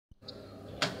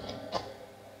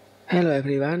Hello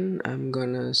everyone, I'm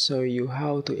gonna show you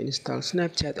how to install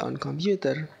Snapchat on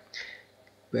computer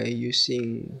by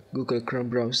using Google Chrome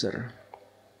browser.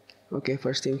 Okay,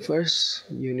 first thing first,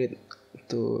 you need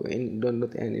to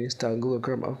download and install Google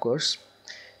Chrome, of course.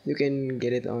 You can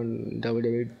get it on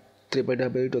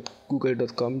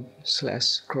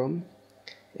www.google.com/chrome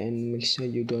and make sure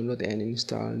you download and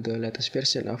install the latest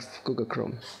version of Google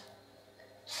Chrome.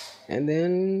 And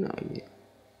then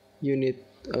you need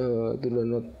to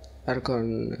download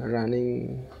Archon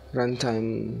running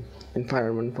runtime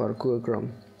environment for Google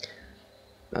Chrome.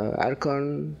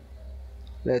 Archon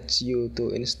lets you to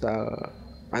install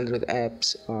Android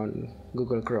apps on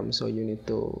Google Chrome, so you need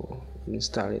to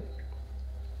install it.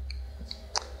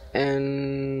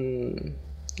 And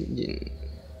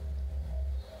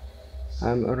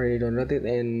I'm already downloaded,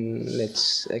 and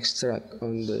let's extract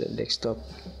on the desktop.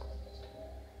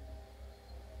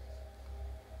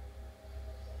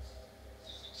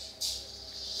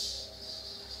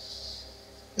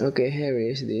 Okay, here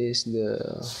is the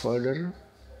folder,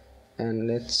 and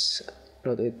let's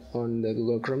load it on the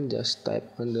Google Chrome. Just type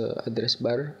on the address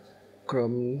bar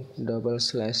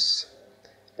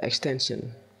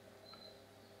chrome/extension.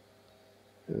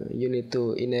 You need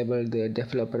to enable the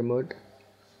developer mode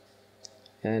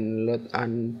and load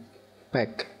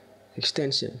unpack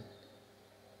extension,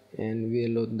 and we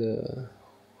load the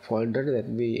folder that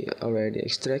we already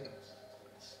extract.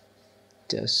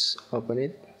 Just open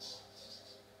it,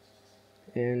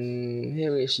 and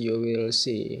here is you will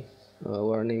see a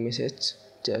warning message.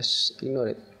 Just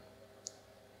ignore it.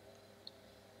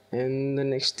 And the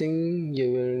next thing,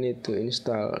 you will need to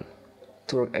install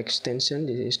Twerk extension.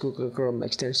 This is Google Chrome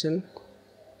extension.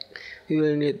 You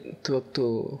will need Twerk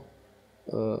to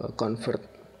convert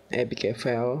APK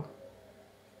file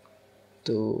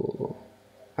to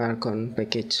Archon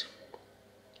package.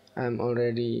 I'm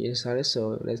already installed,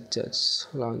 so let's just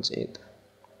launch it.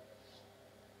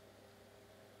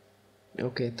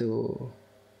 Okay, to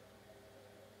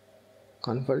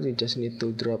convert, you just need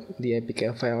to drop the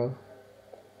APK file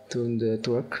to the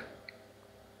Twerk.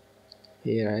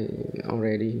 Here I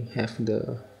already have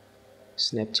the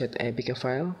Snapchat APK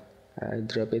file. I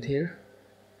drop it here,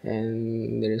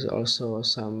 and there is also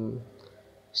some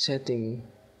setting.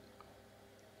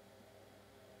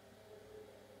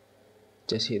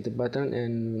 Just hit the button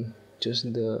and choose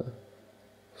the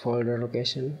folder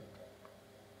location.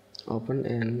 Open,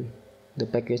 and the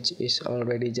package is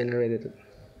already generated.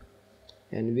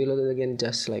 And we load it again,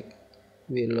 just like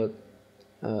we load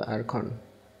Archon.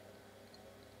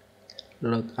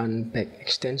 Load unpack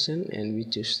extension, and we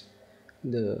choose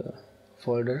the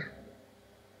folder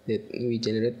that we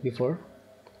generated before.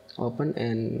 Open,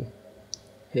 and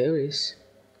here is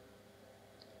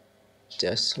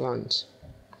just launch.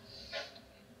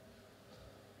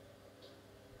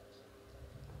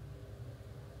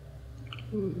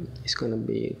 It's gonna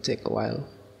be take a while.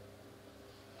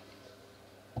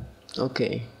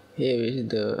 Okay, here is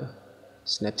the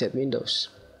Snapchat windows.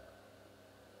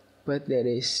 But there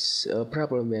is a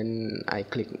problem. When I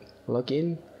click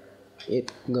login,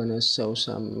 it gonna show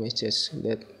some message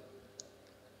that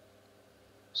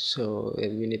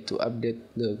we need to update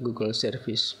the Google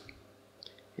service,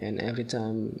 and every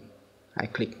time I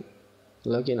click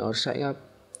login or sign up,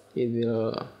 it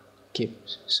will keep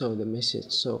show the message,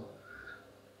 so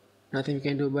nothing we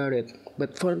can do about it.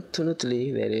 But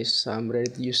fortunately, there is some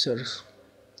Reddit users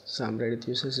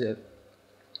that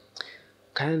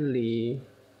kindly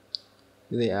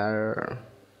they are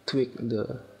tweak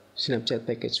the Snapchat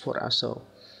package for us, so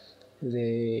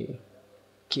they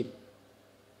keep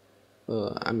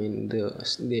they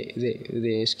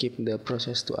skip the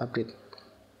process to update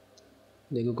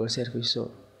the Google service.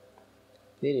 So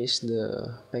this is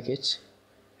the package.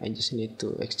 I just need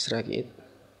to extract it.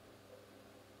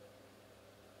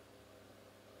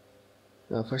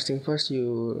 First thing first,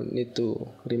 you need to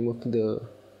remove the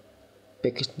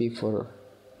package before.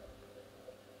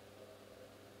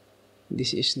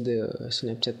 This is the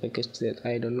Snapchat package that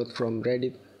I download from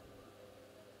Reddit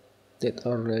that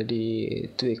already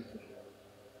tweaked,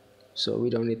 so we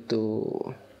don't need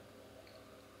to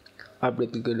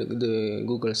update the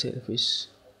Google service.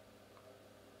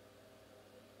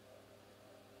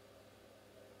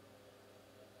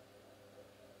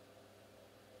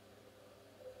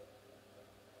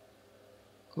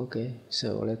 Okay,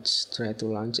 so let's try to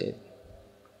launch it.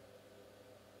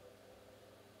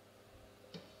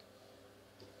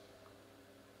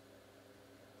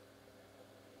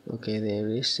 Okay, there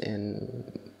is,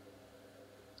 and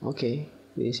okay,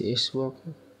 this is work.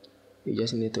 You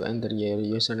just need to enter your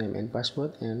username and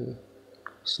password and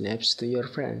snaps to your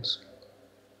friends.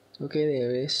 Okay,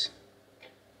 there is.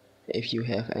 If you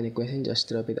have any question, just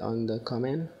drop it on the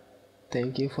comment.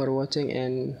 Thank you for watching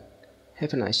and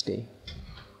have a nice day.